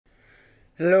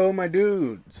Hello my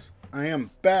dudes, I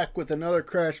am back with another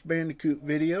Crash Bandicoot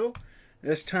video.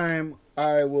 This time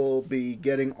I will be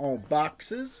getting all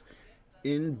boxes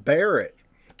in Barrett,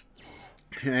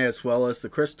 as well as the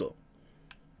crystal.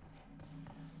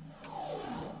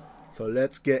 So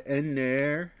let's get in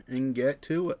there and get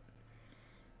to it.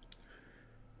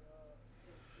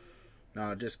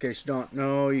 Now just in case you don't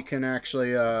know, you can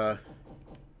actually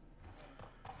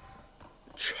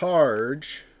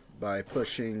charge by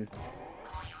pushing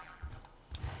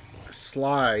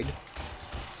slide.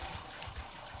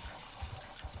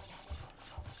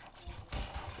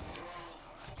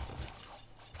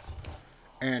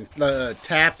 And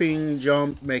tapping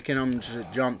jump, making them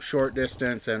jump short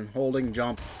distance, and holding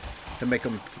jump to make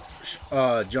them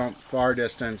jump far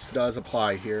distance does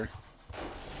apply here.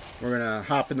 We're going to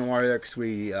hop in the water there because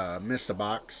we missed a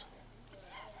box.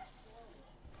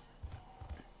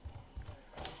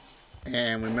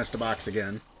 And we missed a box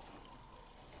again.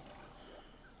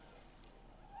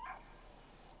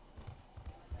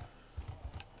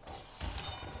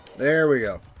 There we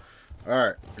go.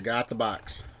 Alright, we got the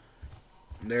box.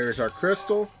 There's our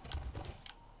crystal.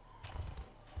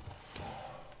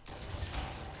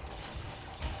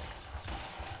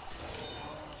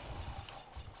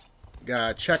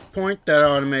 Got a checkpoint that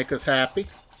ought to make us happy.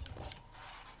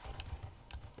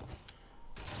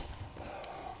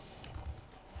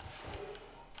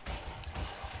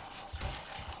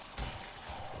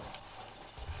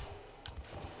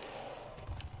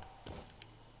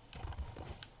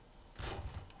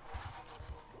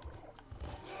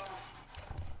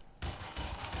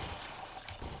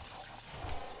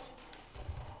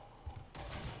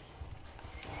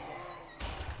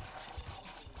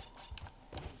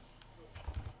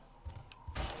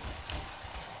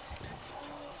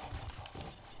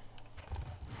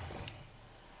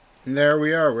 And there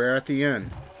we are, we're at the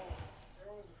end.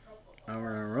 Now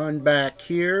we're going to run back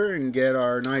here and get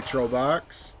our nitro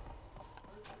box.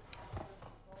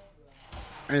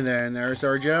 And then there's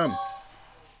our gem.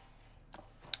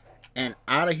 And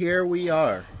out of here we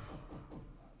are.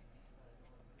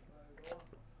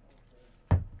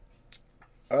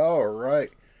 Alright.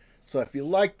 So if you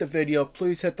liked the video,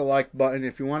 please hit the like button.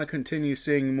 If you want to continue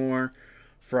seeing more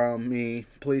from me,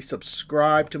 please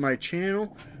subscribe to my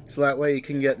channel, so that way you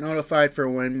can get notified for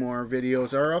when more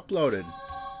videos are uploaded.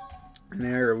 And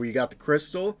there we got the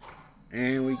crystal,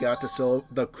 and we got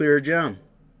the clear gem,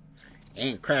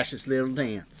 and Crash's little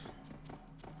dance.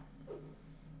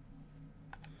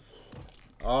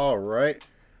 Alright,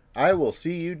 I will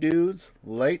see you dudes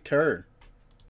later.